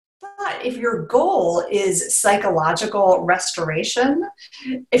if your goal is psychological restoration,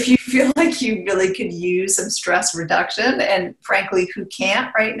 if you feel like you really could use some stress reduction, and frankly, who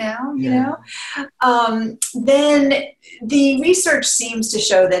can't right now, then the research seems to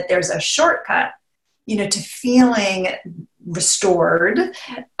show that there's a shortcut, to feeling restored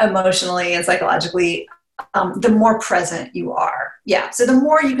emotionally and psychologically, the more present you are. Yeah. So the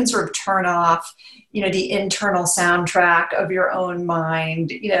more you can sort of turn off, the internal soundtrack of your own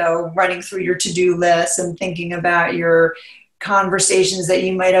mind, running through your to-do list and thinking about your conversations that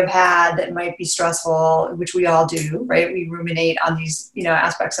you might have had that might be stressful, which we all do, right? We ruminate on these,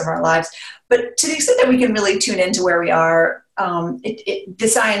 aspects of our lives. But to the extent that we can really tune into where we are, the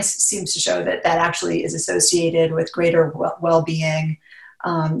science seems to show that actually is associated with greater well-being,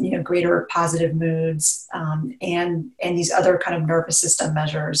 greater positive moods, and these other kind of nervous system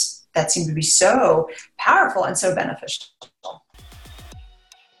measures that seem to be so powerful and so beneficial.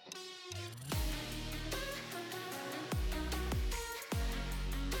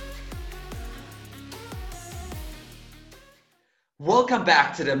 Welcome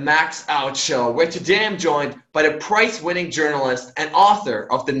back to the Max Out Show, where today I'm joined by the prize-winning journalist and author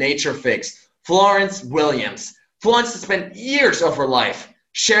of The Nature Fix, Florence Williams. Florence has spent years of her life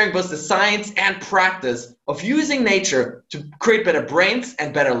sharing both the science and practice of using nature to create better brains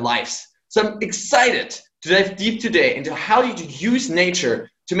and better lives. So I'm excited to dive deep today into how you can use nature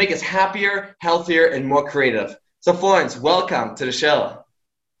to make us happier, healthier, and more creative. So Florence, welcome to the show.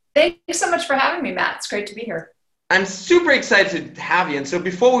 Thank you so much for having me, Matt. It's great to be here. I'm super excited to have you. And so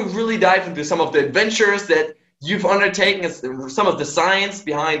before we really dive into some of the adventures that you've undertaken, some of the science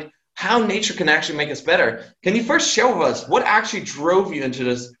behind how nature can actually make us better, can you first share with us what actually drove you into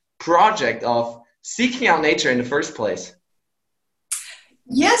this project of seeking out nature in the first place?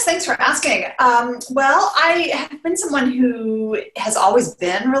 Yes, thanks for asking. Well, I have been someone who has always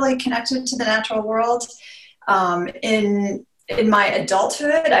been really connected to the natural world. In my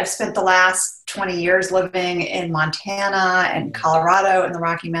adulthood, I've spent the last 20 years living in Montana and Colorado in the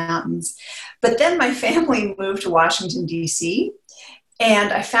Rocky Mountains. But then my family moved to Washington, D.C.,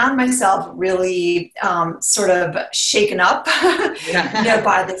 and I found myself really sort of shaken up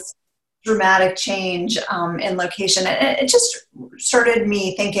by this dramatic change in location. And it just started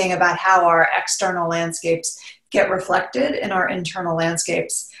me thinking about how our external landscapes get reflected in our internal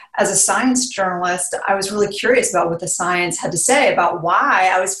landscapes. As a science journalist, I was really curious about what the science had to say about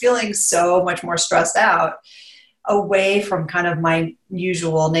why I was feeling so much more stressed out away from kind of my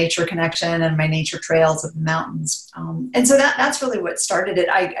usual nature connection and my nature trails of the mountains. And so that's really what started it.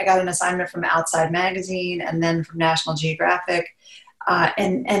 I got an assignment from Outside Magazine and then from National Geographic.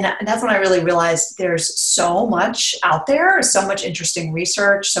 And that's when I really realized there's so much out there, so much interesting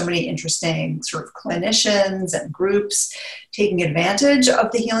research, so many interesting sort of clinicians and groups taking advantage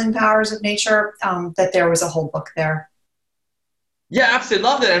of the healing powers of nature, that there was a whole book there. Yeah, absolutely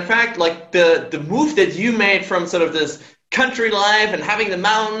love that. In fact, like the move that you made from sort of this country life and having the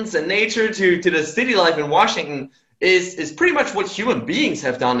mountains and nature to the city life in Washington is pretty much what human beings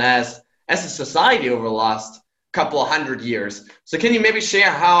have done as a society over the last couple of 100 years. So can you maybe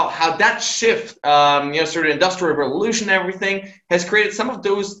share how that shift, sort of industrial revolution and everything has created some of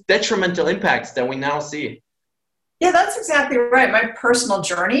those detrimental impacts that we now see? Yeah, that's exactly right. My personal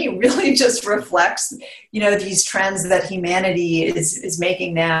journey really just reflects, these trends that humanity is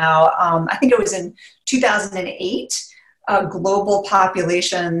making now. I think it was in 2008, global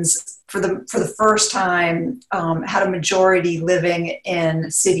populations for the first time had a majority living in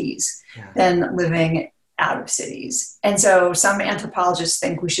cities than living out of cities. And so some anthropologists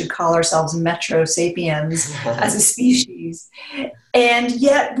think we should call ourselves metro sapiens as a species. And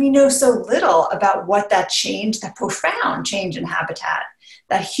yet we know so little about what that profound change in habitat,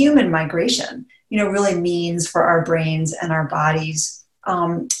 that human migration, really means for our brains and our bodies.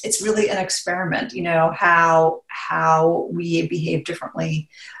 It's really an experiment, how we behave differently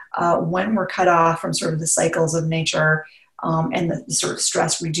when we're cut off from sort of the cycles of nature. And the sort of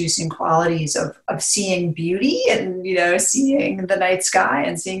stress-reducing qualities of seeing beauty and, seeing the night sky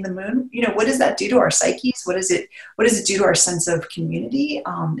and seeing the moon. What does that do to our psyches? What does it do to our sense of community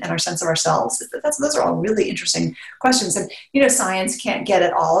and our sense of ourselves? Those are all really interesting questions. And, science can't get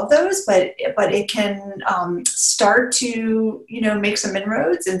at all of those, but it can start to, make some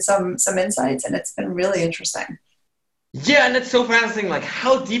inroads and some insights. And it's been really interesting. Yeah, and it's so fascinating, like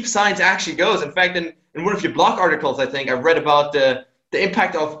how deep science actually goes. In fact, in one of your blog articles, I think I read about the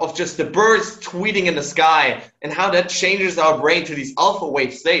impact of just the birds tweeting in the sky and how that changes our brain to these alpha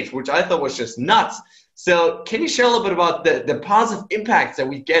wave states, which I thought was just nuts. So can you share a little bit about the positive impacts that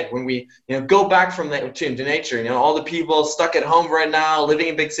we get when we go back from to nature? All the people stuck at home right now, living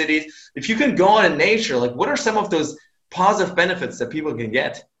in big cities. If you can go out in nature, like what are some of those positive benefits that people can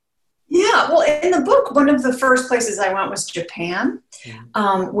get? Yeah, well, in the book, one of the first places I went was Japan,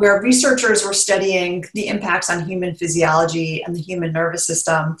 where researchers were studying the impacts on human physiology and the human nervous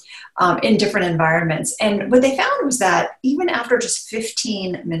system in different environments. And what they found was that even after just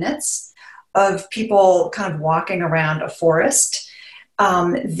 15 minutes of people kind of walking around a forest,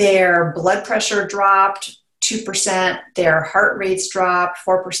 their blood pressure dropped 2%, their heart rates dropped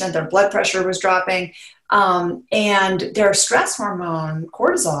 4%, their blood pressure was dropping. And their stress hormone,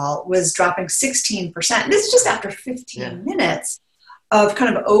 cortisol, was dropping 16%. This is just after 15 minutes of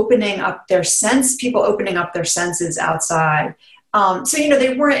kind of opening up people opening up their senses outside. So,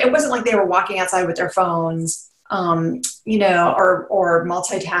 it wasn't like they were walking outside with their phones, or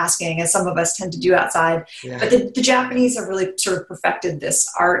multitasking as some of us tend to do outside. Yeah. But the Japanese have really sort of perfected this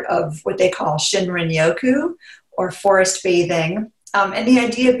art of what they call Shinrin-yoku, or forest bathing. And the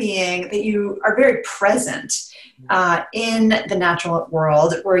idea being that you are very present in the natural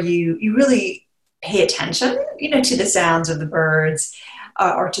world, where you really pay attention, to the sounds of the birds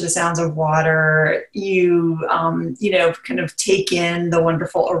or to the sounds of water. You, kind of take in the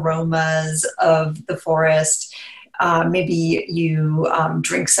wonderful aromas of the forest. Maybe you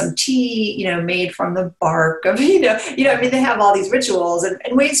drink some tea, made from the bark of, they have all these rituals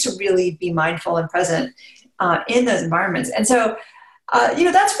and ways to really be mindful and present in those environments. And so,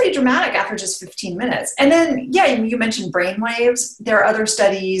 that's pretty dramatic after just 15 minutes. And then, you mentioned brain waves. There are other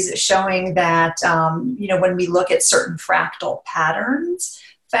studies showing that, when we look at certain fractal patterns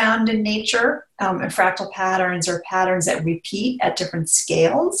found in nature, and fractal patterns are patterns that repeat at different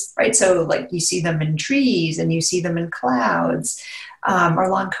scales, right? So like you see them in trees and you see them in clouds, or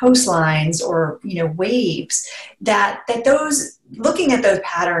along coastlines, or, waves, that those, looking at those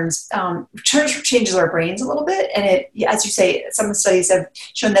patterns changes our brains a little bit. And it, as you say, some studies have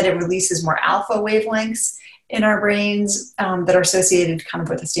shown that it releases more alpha wavelengths in our brains that are associated kind of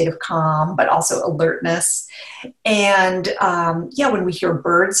with a state of calm, but also alertness. And when we hear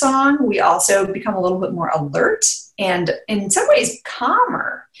bird song, we also become a little bit more alert and in some ways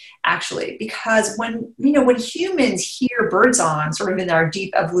calmer, actually, because when humans hear birdsong sort of in our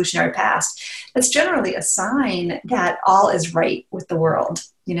deep evolutionary past, that's generally a sign that all is right with the world.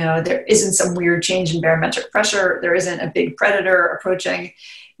 There isn't some weird change in barometric pressure. There isn't a big predator approaching.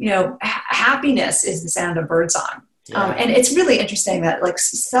 Happiness is the sound of birdsong. Yeah. And it's really interesting that, like,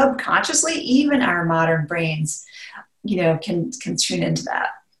 subconsciously, even our modern brains, can tune into that.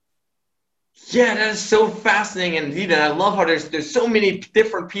 Yeah, that is so fascinating indeed. And I love how there's so many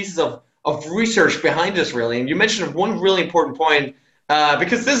different pieces of research behind this, really. And you mentioned one really important point,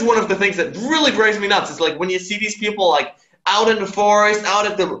 because this is one of the things that really drives me nuts. It's like when you see these people like out in the forest, out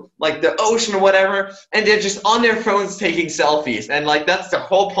at the ocean or whatever, and they're just on their phones taking selfies. And like, that's the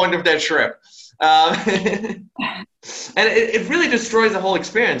whole point of their trip. And it really destroys the whole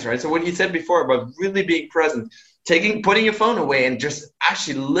experience, right? So what you said before about really being present, putting your phone away and just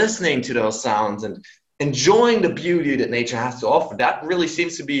actually listening to those sounds and enjoying the beauty that nature has to offer, that really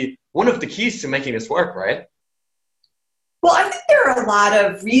seems to be one of the keys to making this work, right? Well, I think there are a lot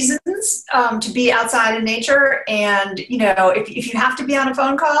of reasons to be outside in nature. And, if you have to be on a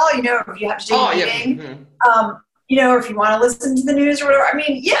phone call, if you have to take a meeting, or if you want to listen to the news or whatever, I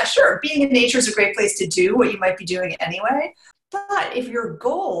mean, yeah, sure. Being in nature is a great place to do what you might be doing anyway. But if your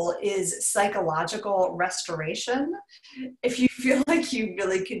goal is psychological restoration, if you feel like you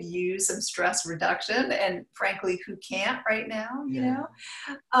really could use some stress reduction, and frankly, who can't right now,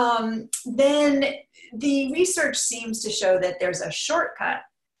 then the research seems to show that there's a shortcut,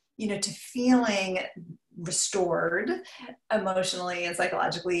 to feeling restored emotionally and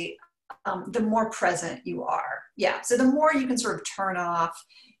psychologically, the more present you are. Yeah. So the more you can sort of turn off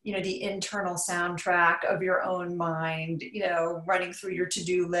the internal soundtrack of your own mind, running through your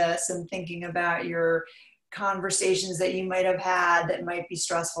to-do list and thinking about your conversations that you might have had that might be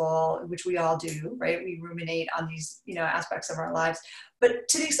stressful, which we all do, right? We ruminate on these, aspects of our lives. But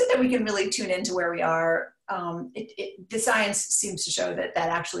to the extent that we can really tune into where we are, the science seems to show that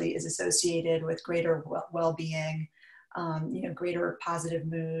actually is associated with greater well-being, greater positive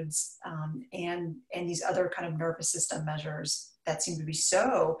moods, and these other kind of nervous system measures that seem to be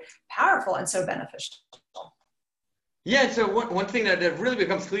so powerful and so beneficial. Yeah, so one thing that really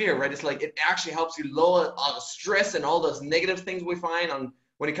becomes clear, right, is like it actually helps you lower all the stress and all those negative things we find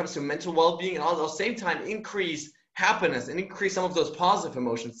when it comes to mental well-being, and all at the same time increase happiness and increase some of those positive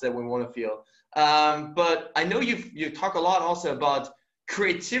emotions that we want to feel. But I know you talk a lot also about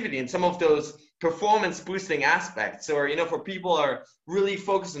creativity and some of those performance boosting aspects. Or, for people who are really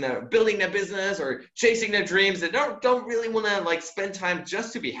focused on building their business or chasing their dreams, they don't really want to like spend time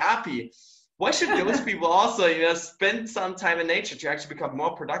just to be happy. Why should those people also, spend some time in nature to actually become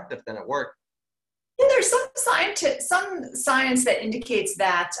more productive than at work? Yeah, there's some science that indicates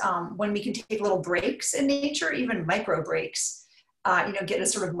that when we can take little breaks in nature, even micro breaks, get a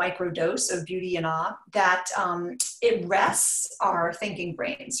sort of micro dose of beauty and awe, that it rests our thinking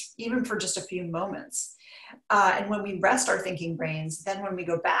brains, even for just a few moments. And when we rest our thinking brains, then when we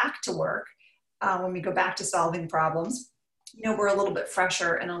go back to work, when we go back to solving problems, we're a little bit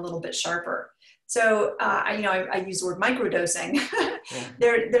fresher and a little bit sharper. So, I use the word microdosing. Yeah.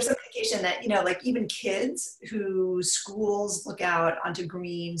 There's some indication that, like even kids whose schools look out onto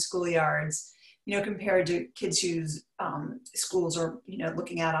green schoolyards, compared to kids whose schools are,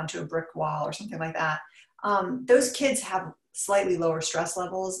 looking out onto a brick wall or something like that, those kids have slightly lower stress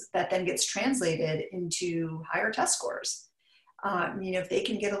levels that then gets translated into higher test scores. If they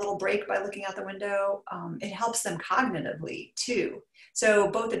can get a little break by looking out the window, it helps them cognitively too.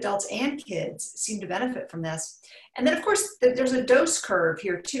 So both adults and kids seem to benefit from this. And then of course, there's a dose curve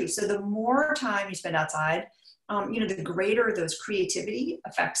here too. So the more time you spend outside, the greater those creativity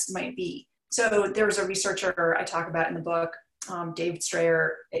effects might be. So there's a researcher I talk about in the book, David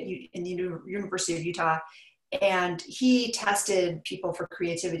Strayer in the University of Utah, and he tested people for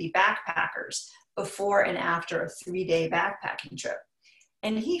creativity backpackers before and after a 3-day backpacking trip.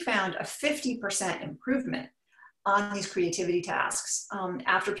 And he found a 50% improvement on these creativity tasks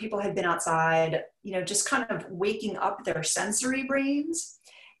after people had been outside, just kind of waking up their sensory brains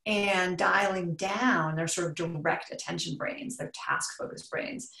and dialing down their sort of direct attention brains, their task-focused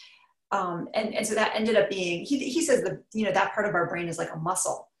brains. And so that ended up being, he says that, that part of our brain is like a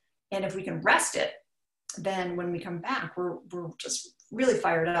muscle. And if we can rest it, then when we come back, we're just really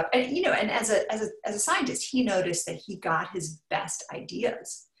fired up. And, and as a scientist, he noticed that he got his best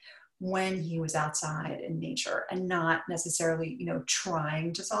ideas when he was outside in nature and not necessarily,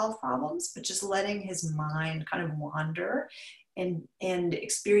 trying to solve problems, but just letting his mind kind of wander and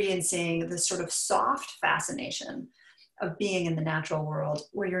experiencing this sort of soft fascination of being in the natural world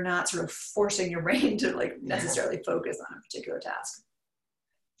where you're not sort of forcing your brain to like necessarily focus on a particular task.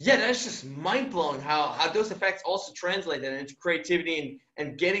 Yeah, that's just mind-blowing how those effects also translated into creativity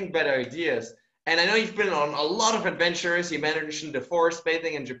and getting better ideas. And I know you've been on a lot of adventures. You mentioned the forest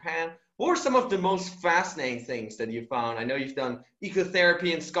bathing in Japan. What were some of the most fascinating things that you found? I know you've done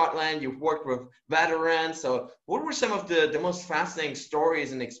ecotherapy in Scotland. You've worked with veterans. So what were some of the most fascinating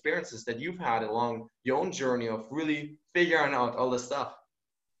stories and experiences that you've had along your own journey of really figuring out all this stuff?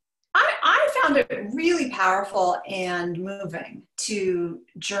 I found it really powerful and moving to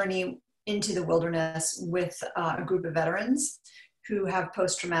journey into the wilderness with a group of veterans who have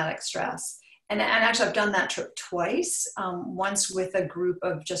post-traumatic stress. And actually, I've done that trip twice, once with a group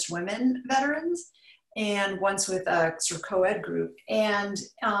of just women veterans and once with a sort of co-ed group. And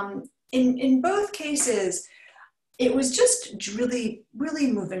in both cases, it was just really,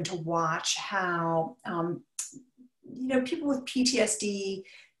 really moving to watch how, people with PTSD,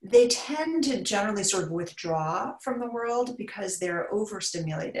 they tend to generally sort of withdraw from the world because they're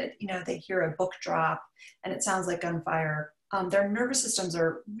overstimulated. They hear a book drop and it sounds like gunfire. Their nervous systems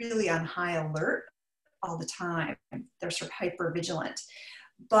are really on high alert all the time. They're sort of hyper vigilant.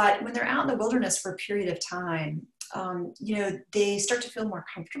 But when they're out in the wilderness for a period of time, they start to feel more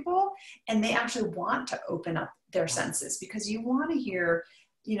comfortable and they actually want to open up their senses because you want to hear,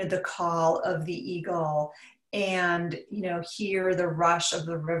 the call of the eagle and, hear the rush of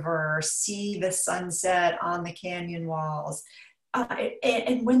the river, see the sunset on the canyon walls.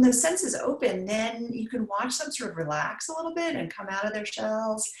 And when those senses open, then you can watch them sort of relax a little bit and come out of their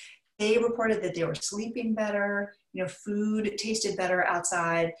shells. They reported that they were sleeping better, food tasted better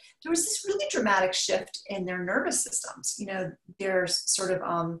outside. There was this really dramatic shift in their nervous systems. Their sort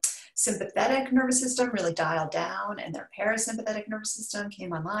of sympathetic nervous system really dialed down and their parasympathetic nervous system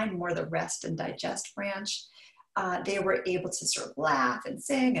came online, more the rest and digest branch. They were able to sort of laugh and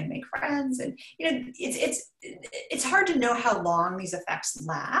sing and make friends. And, it's hard to know how long these effects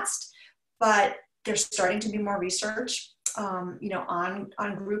last, but there's starting to be more research,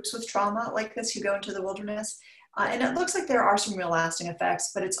 on groups with trauma like this who go into the wilderness. And it looks like there are some real lasting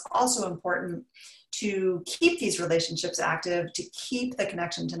effects, but it's also important to keep these relationships active, to keep the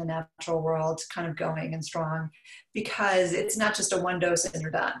connection to the natural world kind of going and strong, because it's not just a one dose and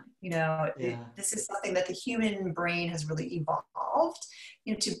you're done. This is something that the human brain has really evolved,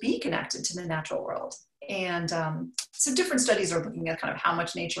 to be connected to the natural world. And so different studies are looking at kind of how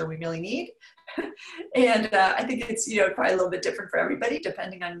much nature we really need. And I think it's, probably a little bit different for everybody,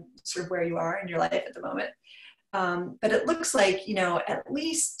 depending on sort of where you are in your life at the moment. But it looks like, at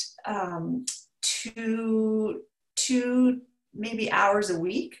least two maybe hours a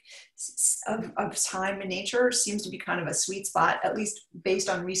week of time in nature seems to be kind of a sweet spot, at least based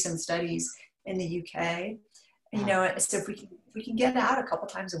on recent studies in the UK. So if we can get out a couple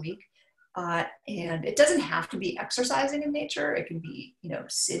times a week, and it doesn't have to be exercising in nature. It can be,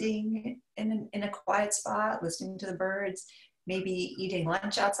 sitting in a quiet spot, listening to the birds, maybe eating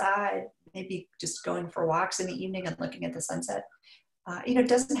lunch outside, maybe just going for walks in the evening and looking at the sunset. It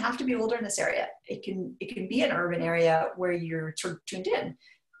doesn't have to be wilderness area. It can be an urban area where you're sort of tuned in,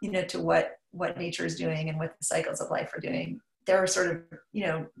 to what nature is doing and what the cycles of life are doing. There are sort of,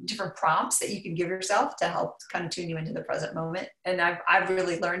 different prompts that you can give yourself to help kind of tune you into the present moment. And I've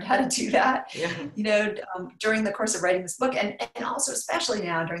really learned how to do that, during the course of writing this book, and also especially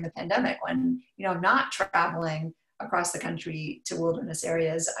now during the pandemic when, I'm not traveling across the country to wilderness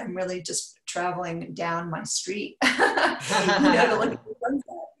areas. I'm really just traveling down my street, to look at the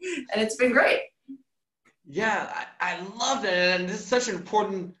sunset. And it's been great. Yeah, I love that. And this is such an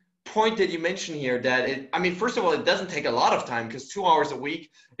important point that you mentioned here, that first of all, it doesn't take a lot of time, because 2 hours a week,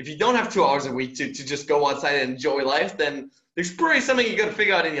 if you don't have 2 hours a week to just go outside and enjoy life, then there's probably something you got to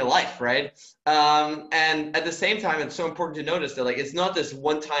figure out in your life, right? And at the same time, it's so important to notice that it's not this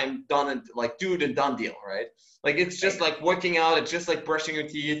one time done and do it and done deal, right? It's just like working out, it's just like brushing your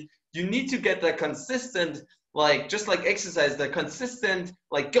teeth. You need to get that consistent, just like exercise, the consistent,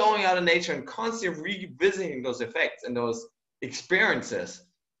 going out in nature and constantly revisiting those effects and those experiences.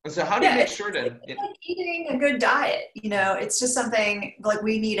 And so how do you make sure that it's like eating a good diet, it's just something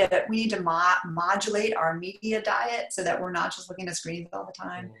we need to modulate our media diet so that we're not just looking at screens all the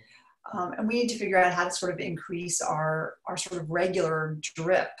time. And we need to figure out how to sort of increase our sort of regular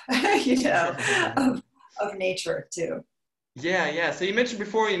drip, of nature too. Yeah. So you mentioned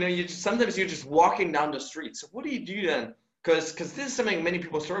before, sometimes you're just walking down the street. So what do you do then? Because this is something many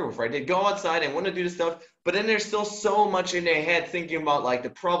people struggle with, right? They go outside and want to do this stuff, but then there's still so much in their head thinking about the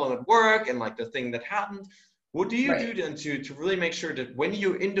problem at work and the thing that happened. What do you do then to really make sure that when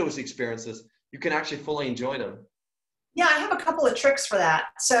you're in those experiences, you can actually fully enjoy them? Yeah, I have a couple of tricks for that.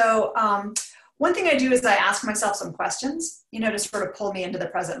 So one thing I do is I ask myself some questions, to sort of pull me into the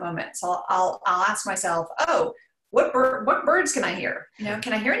present moment. So I'll ask myself, what birds can I hear?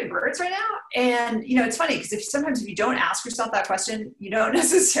 Can I hear any birds right now? And, it's funny because sometimes if you don't ask yourself that question, you don't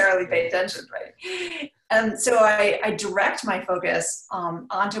necessarily pay attention, right? And so I direct my focus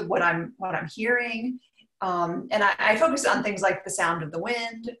onto what I'm hearing. And I focus on things like the sound of the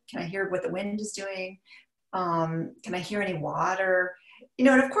wind. Can I hear what the wind is doing? Can I hear any water?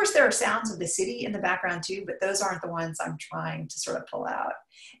 And of course there are sounds of the city in the background too, but those aren't the ones I'm trying to sort of pull out.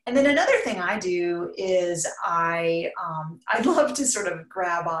 And then another thing I do is I love to sort of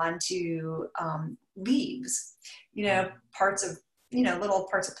grab onto leaves, parts of, little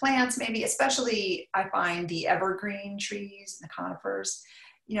parts of plants, maybe, especially I find the evergreen trees and the conifers,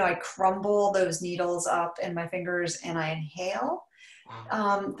 I crumble those needles up in my fingers and I inhale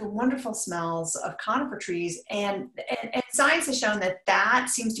the wonderful smells of conifer trees. And science has shown that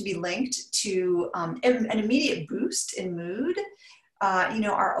seems to be linked to an immediate boost in mood.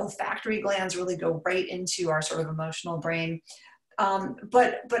 Our olfactory glands really go right into our sort of emotional brain.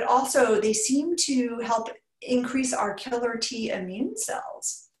 But also they seem to help increase our killer T immune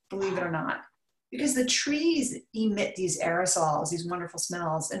cells, believe it or not. Because the trees emit these aerosols, these wonderful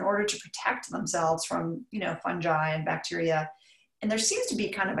smells, in order to protect themselves from, fungi and bacteria. And there seems to be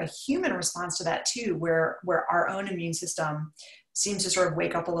kind of a human response to that too, where our own immune system seems to sort of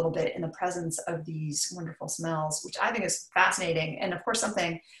wake up a little bit in the presence of these wonderful smells, which I think is fascinating. And of course,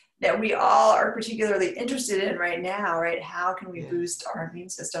 something that we all are particularly interested in right now, right? How can we boost our immune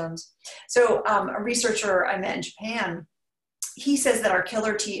systems? So a researcher I met in Japan, he says that our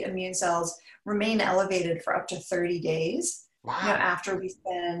killer T immune cells remain elevated for up to 30 days. Wow. After we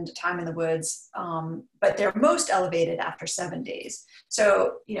spend time in the woods, but they're most elevated after 7 days.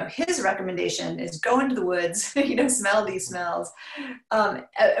 So, his recommendation is go into the woods, smell these smells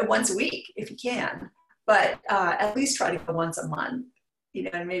once a week if you can, but at least try to go once a month,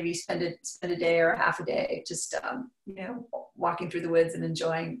 and maybe spend a day or half a day just, walking through the woods and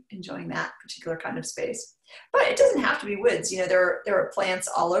enjoying that particular kind of space. But it doesn't have to be woods. There are plants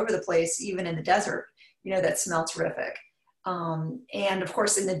all over the place, even in the desert, that smell terrific. And of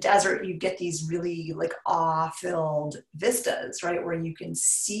course, in the desert, you get these really awe-filled vistas, right? Where you can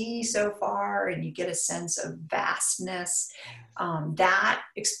see so far and you get a sense of vastness. That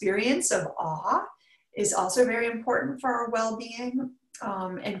experience of awe is also very important for our well-being,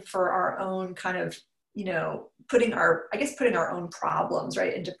 and for our own kind of, putting our own problems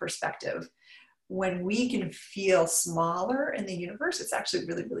right into perspective. When we can feel smaller in the universe, it's actually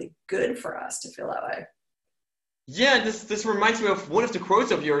really, really good for us to feel that way. Yeah, this reminds me of one of the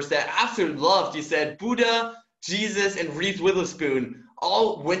quotes of yours that I absolutely loved. You said Buddha, Jesus, and Reese Witherspoon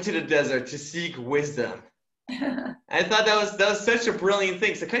all went to the desert to seek wisdom. I thought that was such a brilliant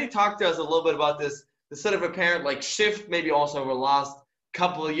thing. So can you talk to us a little bit about this sort of apparent like shift, maybe also over the last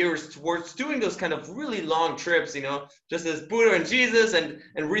couple of years towards doing those kind of really long trips, just as Buddha and Jesus and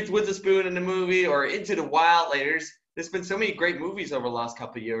Reese Witherspoon in the movie, or Into the Wild later. There's been so many great movies over the last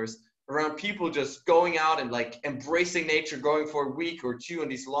couple of years around people just going out and like embracing nature, going for a week or two on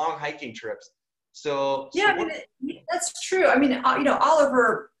these long hiking trips. Yeah, that's true. I mean, all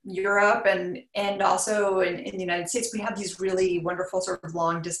over Europe and also in the United States, we have these really wonderful sort of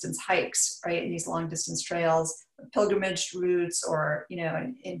long distance hikes, right? And these long distance trails, pilgrimage routes, or,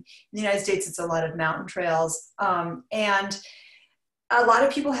 in the United States, it's a lot of mountain trails. And a lot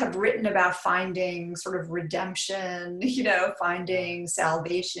of people have written about finding sort of redemption, finding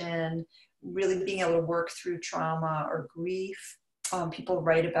salvation, really being able to work through trauma or grief. People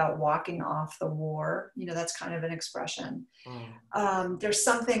write about walking off the war. That's kind of an expression. There's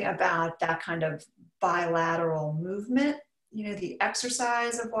something about that kind of bilateral movement, the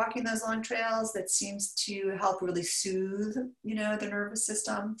exercise of walking those long trails, that seems to help really soothe, the nervous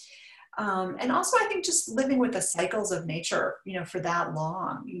system. And also, I think just living with the cycles of nature, for that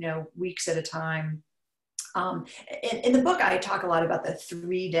long, weeks at a time. In the book, I talk a lot about the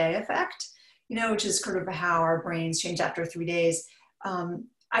 3-day effect, which is sort of how our brains change after 3 days.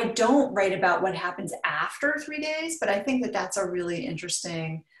 I don't write about what happens after 3 days, but I think that that's a really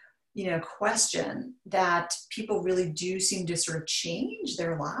interesting, question, that people really do seem to sort of change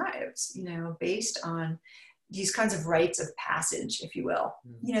their lives, based on these kinds of rites of passage, if you will,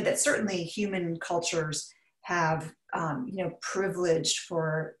 that certainly human cultures have, privileged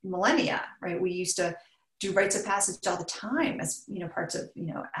for millennia, right? We used to do rites of passage all the time as, parts of,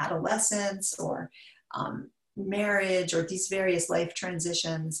 adolescence or marriage, or these various life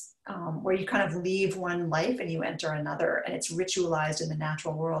transitions, where you kind of leave one life and you enter another, and it's ritualized in the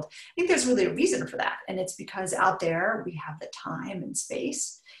natural world. I think there's really a reason for that. And it's because out there we have the time and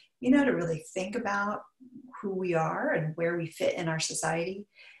space, to really think about who we are and where we fit in our society.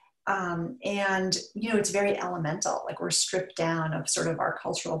 And, it's very elemental, like we're stripped down of sort of our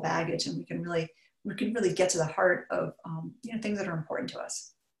cultural baggage, and we can really get to the heart of, things that are important to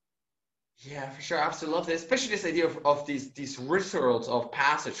us. Yeah, for sure. I absolutely love that. Especially this idea of these rituals of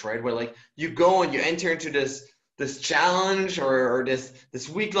passage, right? Where like you go and you enter into this challenge or this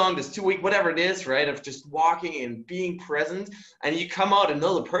week long, this 2 week, whatever it is, right? Of just walking and being present, and you come out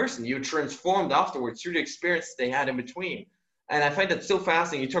another person. You're transformed afterwards through the experience they had in between. And I find that so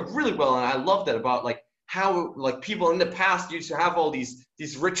fascinating. You talk really well, and I love that about like how like people in the past used to have all these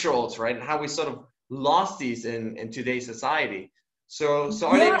rituals, right? And how we sort of lost these in today's society. So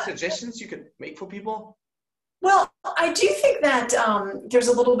are there any suggestions you could make for people? Well, I do think that there's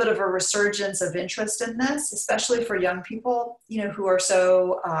a little bit of a resurgence of interest in this, especially for young people, who are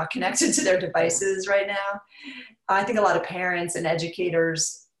so connected to their devices right now. I think a lot of parents and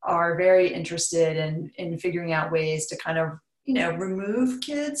educators are very interested in figuring out ways to kind of, remove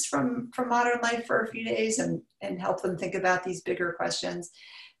kids from modern life for a few days and help them think about these bigger questions,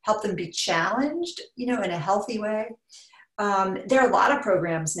 help them be challenged, in a healthy way. There are a lot of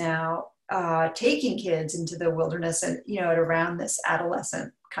programs now taking kids into the wilderness and, at around this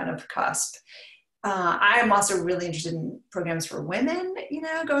adolescent kind of cusp. I'm also really interested in programs for women,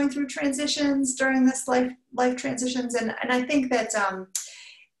 going through transitions during this life transitions. And I think that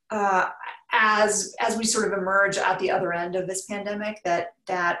as we sort of emerge at the other end of this pandemic,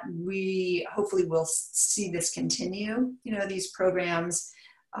 that we hopefully will see this continue, these programs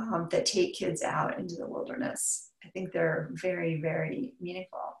that take kids out into the wilderness. I think they're very, very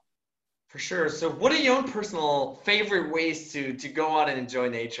meaningful. For sure. So what are your own personal favorite ways to go out and enjoy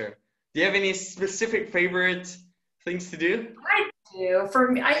nature? Do you have any specific favorite things to do? I do.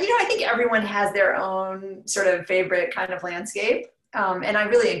 For me, I think everyone has their own sort of favorite kind of landscape. And I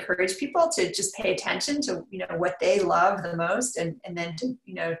really encourage people to just pay attention to, what they love the most, and then to,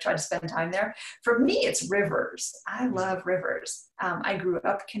 try to spend time there. For me, it's rivers. I love rivers. I grew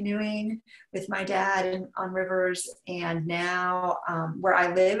up canoeing with my dad on rivers, and now where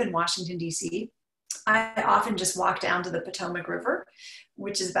I live in Washington, D.C., I often just walk down to the Potomac River,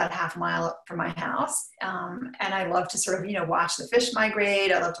 which is about half a mile from my house. And I love to sort of, watch the fish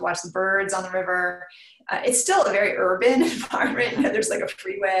migrate. I love to watch the birds on the river. It's still a very urban environment. There's like a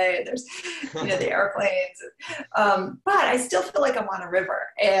freeway, there's, the airplanes. But I still feel like I'm on a river,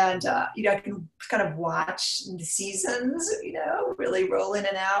 and, I can kind of watch the seasons, really roll in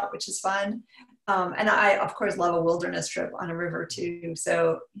and out, which is fun. And I, of course, love a wilderness trip on a river too.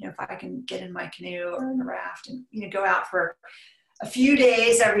 So, if I can get in my canoe or in a raft and, go out for a few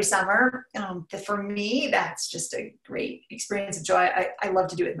days every summer, for me, that's just a great experience of joy. I love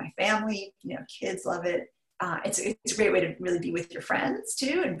to do it with my family. Kids love it. It's a great way to really be with your friends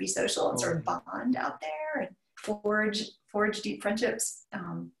too, and be social and sort of bond out there and forge deep friendships.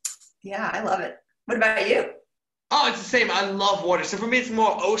 Yeah, I love it. What about you? Oh, it's the same. I love water. So for me, it's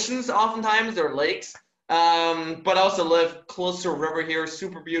more oceans oftentimes or lakes. But I also live close to a river here,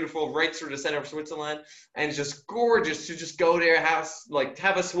 super beautiful, right through the center of Switzerland. And it's just gorgeous to just go there, have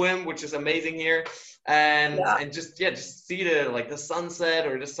a swim, which is amazing here. And just see the sunset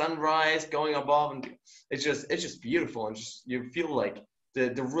or the sunrise going above. And it's just beautiful. And just you feel like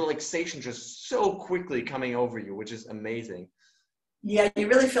the relaxation just so quickly coming over you, which is amazing. Yeah, you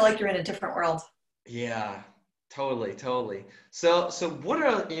really feel like you're in a different world. Yeah. Totally. So what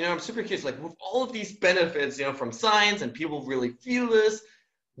are, I'm super curious, like with all of these benefits, from science, and people really feel this,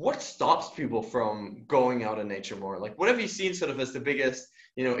 what stops people from going out in nature more? Like, what have you seen sort of as the biggest,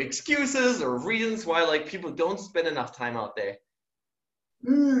 excuses or reasons why like people don't spend enough time out there?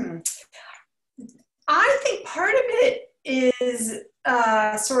 I think part of it is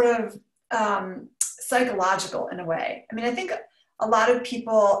sort of psychological in a way. I mean, I think a lot of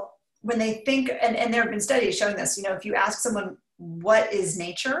people, when they think, and there have been studies showing this, if you ask someone, what is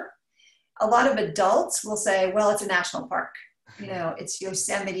nature? A lot of adults will say, well, it's a national park. It's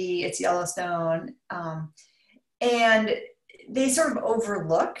Yosemite, it's Yellowstone. And they sort of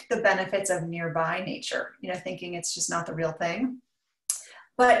overlook the benefits of nearby nature, thinking it's just not the real thing.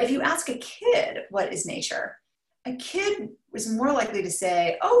 But if you ask a kid, what is nature? A kid was more likely to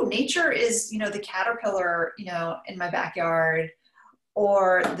say, oh, nature is, the caterpillar, in my backyard,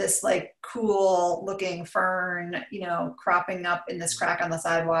 or this like cool looking fern, cropping up in this crack on the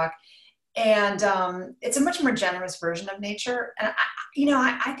sidewalk. And it's a much more generous version of nature. And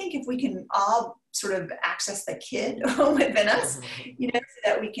I think if we can all sort of access the kid within us, so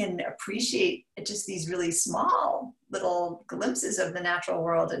that we can appreciate just these really small little glimpses of the natural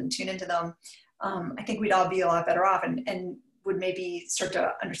world and tune into them, I think we'd all be a lot better off, and would maybe start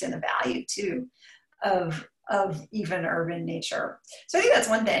to understand the value too of even urban nature. So I think that's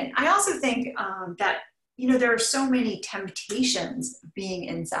one thing. I also think that, there are so many temptations being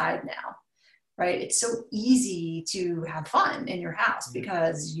inside now, right? It's so easy to have fun in your house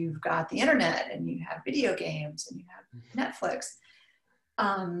because you've got the internet and you have video games and you have Netflix.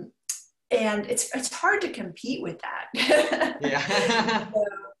 And it's hard to compete with that. Yeah. So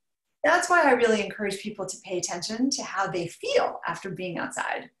that's why I really encourage people to pay attention to how they feel after being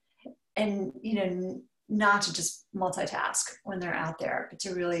outside. And, not to just multitask when they're out there, but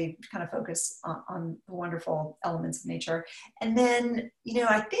to really kind of focus on the wonderful elements of nature. And then,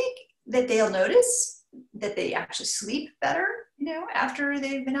 I think that they'll notice that they actually sleep better, after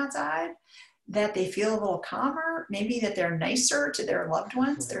they've been outside, that they feel a little calmer, maybe that they're nicer to their loved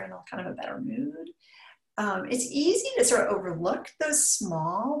ones. They're in kind of a better mood. It's easy to sort of overlook those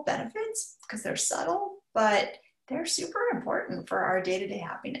small benefits because they're subtle, but they're super important for our day-to-day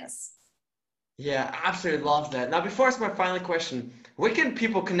happiness. Yeah, absolutely love that. Now, before I ask my final question, where can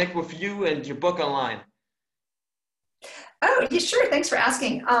people connect with you and your book online? Oh, yeah, sure. Thanks for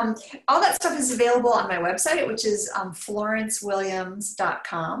asking. All that stuff is available on my website, which is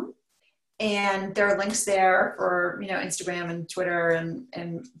florencewilliams.com. And there are links there for, Instagram and Twitter and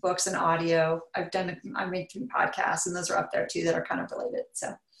books and audio. I made 3 podcasts, and those are up there too that are kind of related.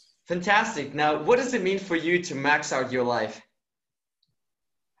 So fantastic. Now, what does it mean for you to max out your life?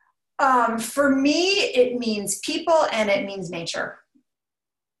 For me, it means people and it means nature.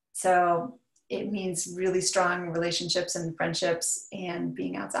 So it means really strong relationships and friendships and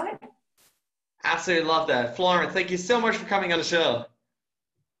being outside. Absolutely love that. Florence, thank you so much for coming on the show.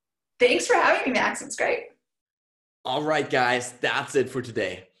 Thanks for having me, Max. It's great. All right, guys, that's it for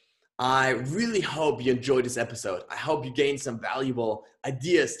today. I really hope you enjoyed this episode. I hope you gained some valuable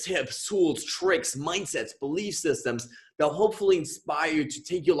ideas, tips, tools, tricks, mindsets, belief systems that will hopefully inspire you to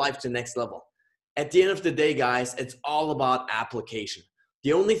take your life to the next level. At the end of the day, guys, it's all about application.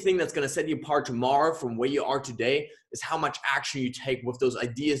 The only thing that's going to set you apart tomorrow from where you are today is how much action you take with those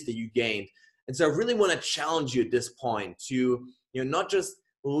ideas that you gained. And so I really want to challenge you at this point to, not just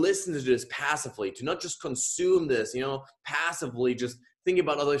listen to this passively, to not just consume this, passively, just thinking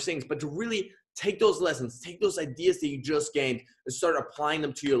about other things, but to really take those lessons, take those ideas that you just gained and start applying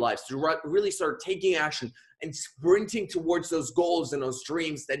them to your lives, to really start taking action and sprinting towards those goals and those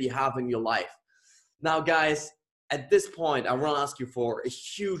dreams that you have in your life. Now, guys, at this point, I want to ask you for a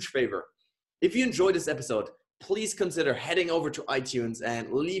huge favor. If you enjoyed this episode, please consider heading over to iTunes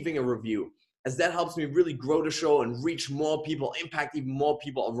and leaving a review, as that helps me really grow the show and reach more people, impact even more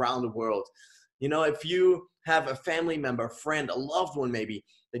people around the world. You know, if you have a family member, a friend, a loved one maybe,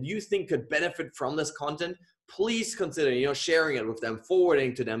 that you think could benefit from this content, please consider, sharing it with them,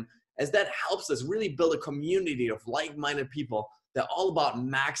 forwarding to them, as that helps us really build a community of like-minded people that are all about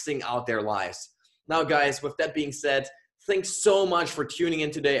maxing out their lives. Now, guys, with that being said, thanks so much for tuning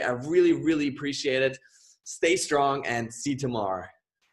in today. I really, really appreciate it. Stay strong and see you tomorrow.